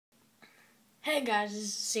Hey guys, this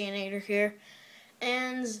is Cianator here,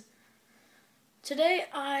 and today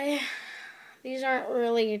these aren't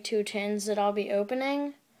really two tins that I'll be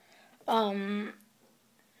opening. I'm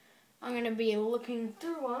going to be looking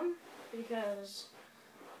through them because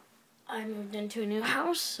I moved into a new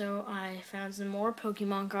house, so I found some more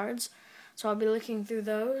Pokemon cards, so I'll be looking through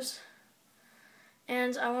those,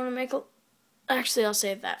 and I want to make actually I'll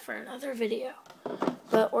save that for another video,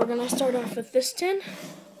 but we're going to start off with this tin.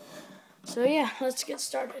 So yeah, let's get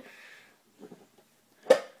started.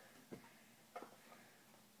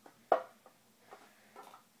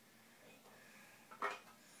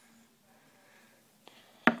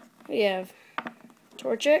 We have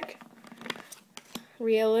Torchic,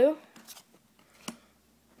 Riolu,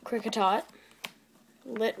 Kricketot,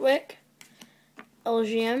 Litwick,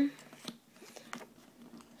 Elgium,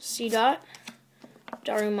 Seedot,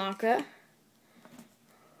 Darumaka,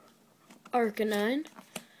 Arcanine,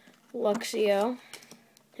 Luxio,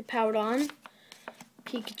 Hippowdon,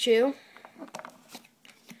 Pikachu,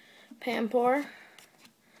 Pampor,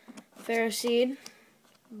 Ferroseed,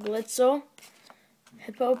 Blitzel,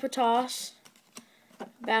 Hippopotas,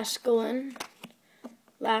 Basculin,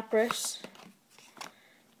 Lapras,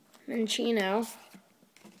 Minccino,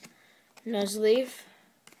 Nuzleaf,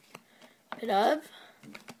 Pidove,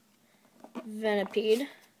 Venipede,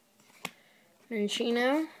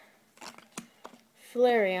 Minccino,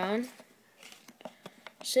 Flareon,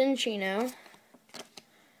 Cinccino,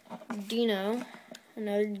 Dino,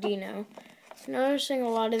 another Dino. Noticing a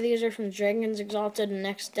lot of these are from Dragons Exalted and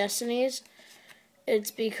Next Destinies. It's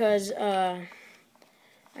because I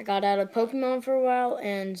got out of Pokemon for a while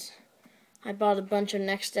and I bought a bunch of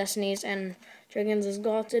Next Destinies and Dragons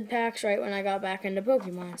Exalted packs right when I got back into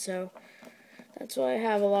Pokemon. So that's why I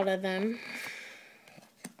have a lot of them.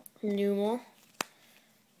 Numel,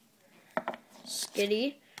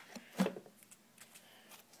 Skitty,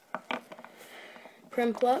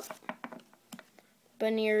 Prinplup,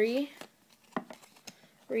 Baneri,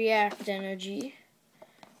 React Energy,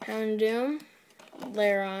 Houndoom,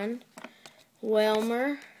 Lairon,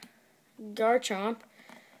 Wailmer, Garchomp.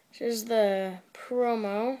 This is the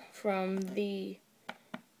promo from the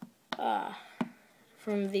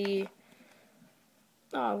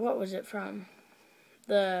what was it from?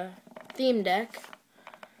 The theme deck.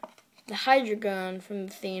 The Hydreigon from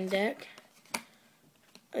the theme deck.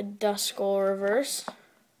 A Duskull reverse.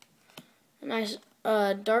 A nice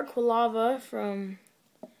Dark Lava from,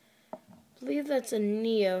 I believe that's a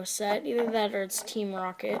Neo set. Either that or it's Team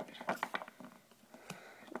Rocket.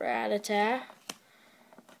 Rattata.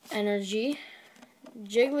 Energy.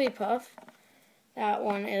 Jigglypuff. That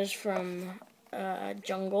one is from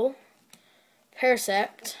Jungle.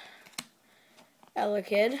 Parasect.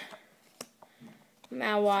 Elekid.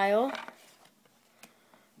 Mawile.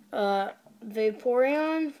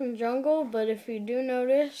 Vaporeon from Jungle, but if you do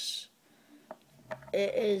notice,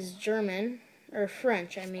 it is German, or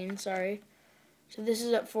French, I mean, sorry. So this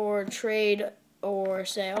is up for trade or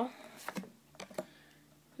sale.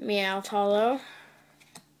 Meowth Hollow,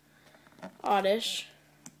 Oddish,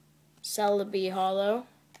 Celebi Hollow,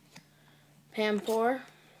 Pampor,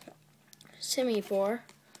 Simipour,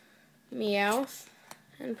 Meowth,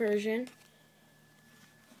 and Persian.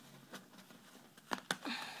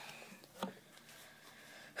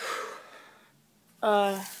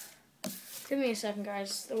 Give me a second,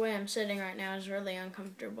 guys. The way I'm sitting right now is really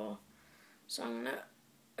uncomfortable. So I'm going to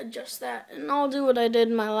adjust that. And I'll do what I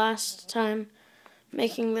did my last time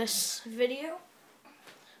making this video.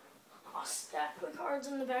 I'll stack the cards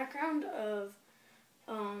in the background of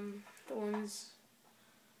the ones,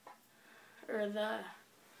 or the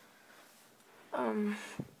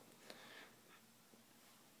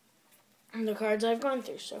cards I've gone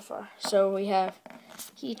through so far. So we have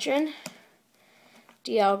Heatran,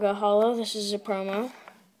 Dialga Hollow, this is a promo,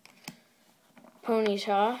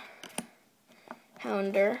 Ponyta,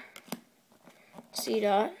 Houndour,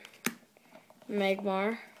 Seedot,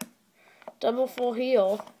 Magmar, Double Full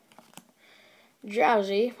Heal,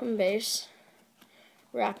 Drowsy from base,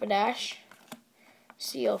 Rapidash,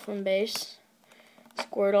 Seal from base,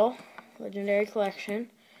 Squirtle, Legendary Collection,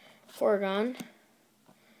 Porygon,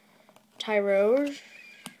 Tyrogue,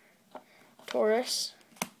 Taurus,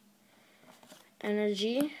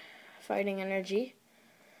 Energy, Fighting Energy,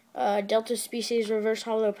 Delta Species Reverse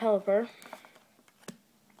Hollow Pelipper,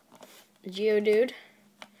 Geodude,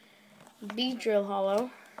 Beedrill Hollow,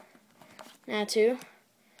 Natu,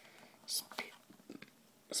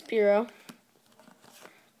 Spearow,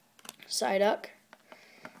 Psyduck,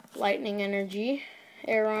 Lightning Energy,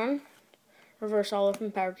 Aeron, Reverse Hollow from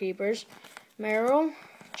Power Keepers, Marill,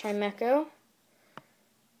 Chimecho,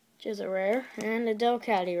 which is a rare, and a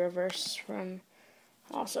Delcatty reverse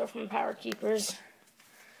also from Power Keepers.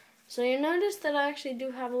 So you notice that I actually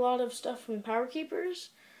do have a lot of stuff from Power Keepers,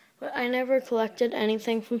 but I never collected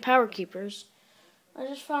anything from Power Keepers. I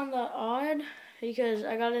just found that odd because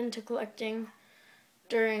I got into collecting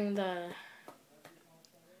originally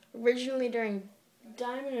during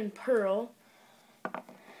Diamond and Pearl.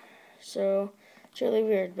 So it's really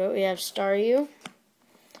weird, but we have Staryu,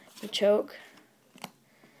 Machoke,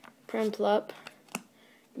 Primplup,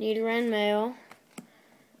 Nidoran Male,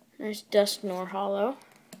 nice Dusknoir Hollow,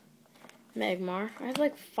 Magmar. I have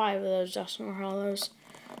like 5 of those Dusknoir Hollows.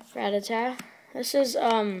 Rattata. This is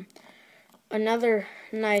another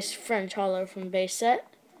nice French Hollow from base set.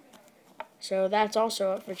 So that's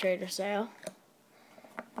also up for trade or sale.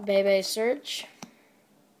 Bebe Search,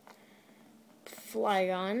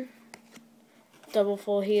 Flygon, Double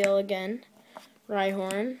Full Heal again,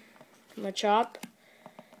 Rhyhorn, Machop,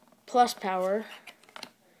 Plus Power,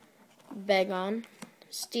 Bagon,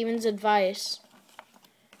 Steven's Advice,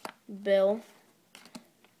 Bill,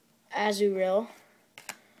 Azurill,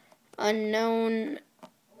 Unknown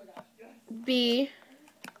B,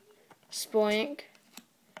 Spoink,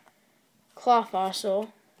 Claw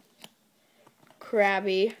Fossil,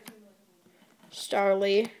 Krabby,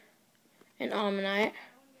 Starly, and Omanyte.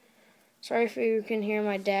 Sorry if you can hear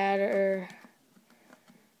my dad or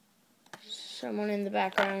someone in the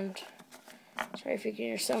background. Sorry if you can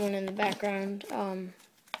hear someone in the background.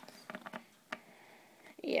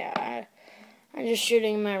 Yeah, I'm just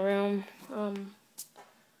shooting in my room.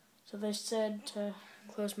 So they said to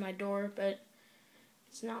close my door, but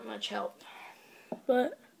it's not much help.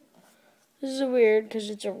 But this is weird because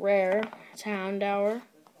it's a rare. It's Houndour,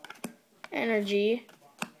 Energy,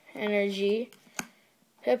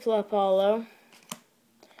 Piplup Hollow,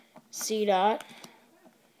 Seedot,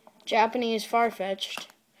 Japanese Farfetch'd,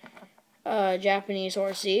 Japanese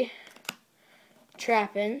Horsey,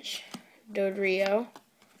 Trapinch, Dodrio,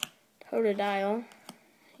 Totodile,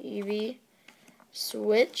 Eevee,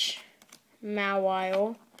 Switch,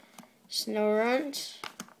 Mawile, Snorunt,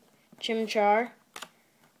 Chimchar,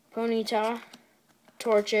 Ponyta,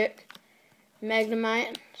 Torchic,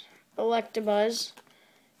 Magnemite, Electabuzz,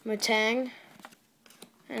 Matang,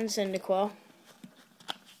 and Cyndaquil.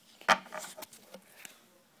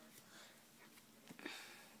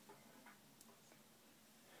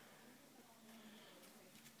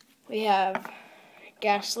 We have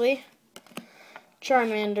Ghastly,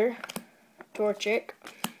 Charmander, Torchic,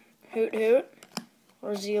 Hoot,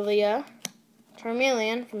 Roselia,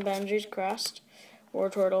 Charmeleon from Boundaries Crossed,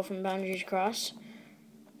 Wartortle from Boundaries Crossed.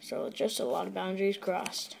 So just a lot of Boundaries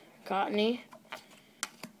Crossed. Cottony,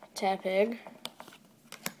 Tepig,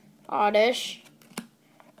 Oddish,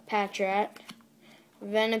 Patrat,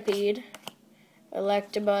 Venipede,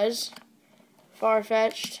 Electabuzz,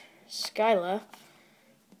 Farfetch'd, Skyla,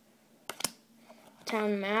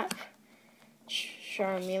 Town Map,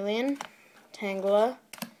 Charmeleon, Tangela,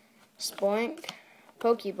 Spoink,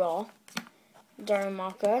 Pokeball,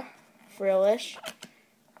 Darumaka, Frillish,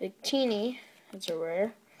 Victini, that's a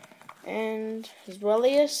rare, and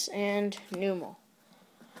Zwellius and Numel.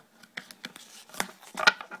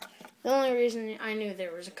 The only reason I knew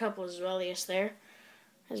there was a couple of Zwellius there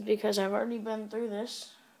is because I've already been through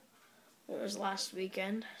this. It was last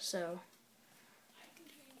weekend, so.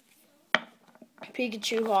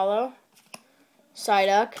 Pikachu Hollow,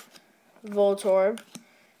 Psyduck, Voltorb,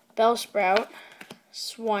 Bellsprout,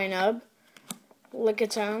 Swinub,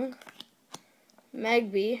 Lickitung,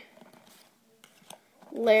 Magby,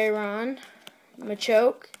 Lairon,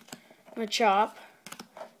 Machoke, Machop,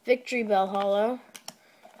 Victory Bell Hollow,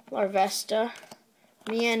 Larvesta,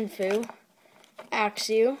 Mienfoo,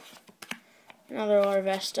 Axew, another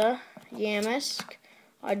Larvesta, Yamask,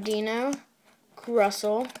 Audino,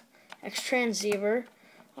 Crustle, X-Transceiver,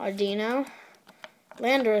 Audino,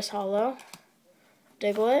 Landorus Hollow,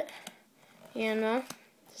 Diglett, Yanma,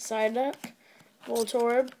 Psyduck,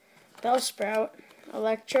 Voltorb, Bellsprout,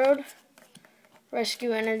 Electrode,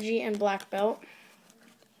 Rescue Energy, and Black Belt.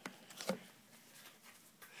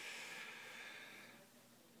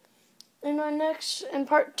 In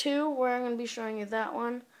part 2, where I'm going to be showing you that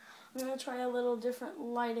one, I'm going to try a little different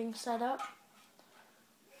lighting setup.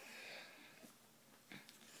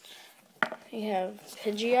 We have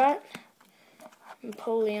Pidgeot,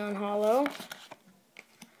 Empoleon Hollow,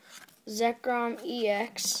 Zekrom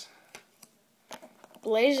EX,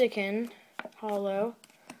 Blaziken Hollow,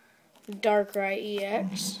 Darkrai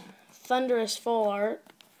EX, Thundurus Full Art,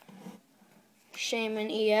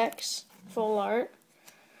 Shaman EX Full Art,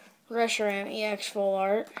 Reshiram EX Full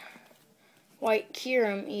Art, White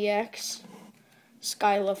Kyurem EX,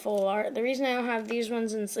 Skyla full art. The reason I don't have these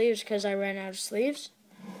ones in sleeves is because I ran out of sleeves.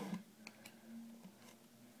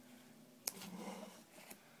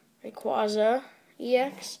 Rayquaza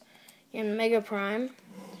EX and Mega Prime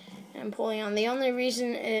and Empoleon. The only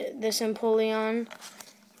reason this Empoleon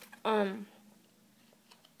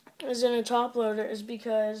is in a top loader is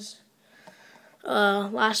because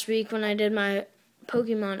last week when I did my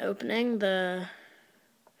Pokemon opening, the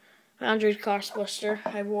Boundary Cross Blister,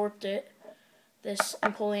 I warped it. This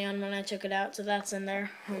Empoleon when I took it out, so that's in there.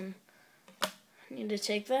 I need to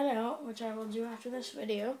take that out, which I will do after this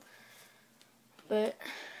video. But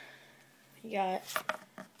you got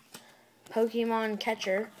Pokemon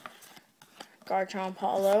Catcher, Garchomp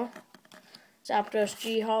Hollow, Zapdos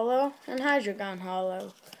G Hollow, and Hydreigon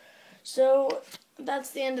Hollow. So that's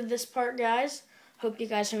the end of this part, guys. Hope you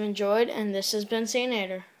guys have enjoyed, and this has been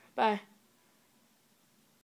Sanator. Bye.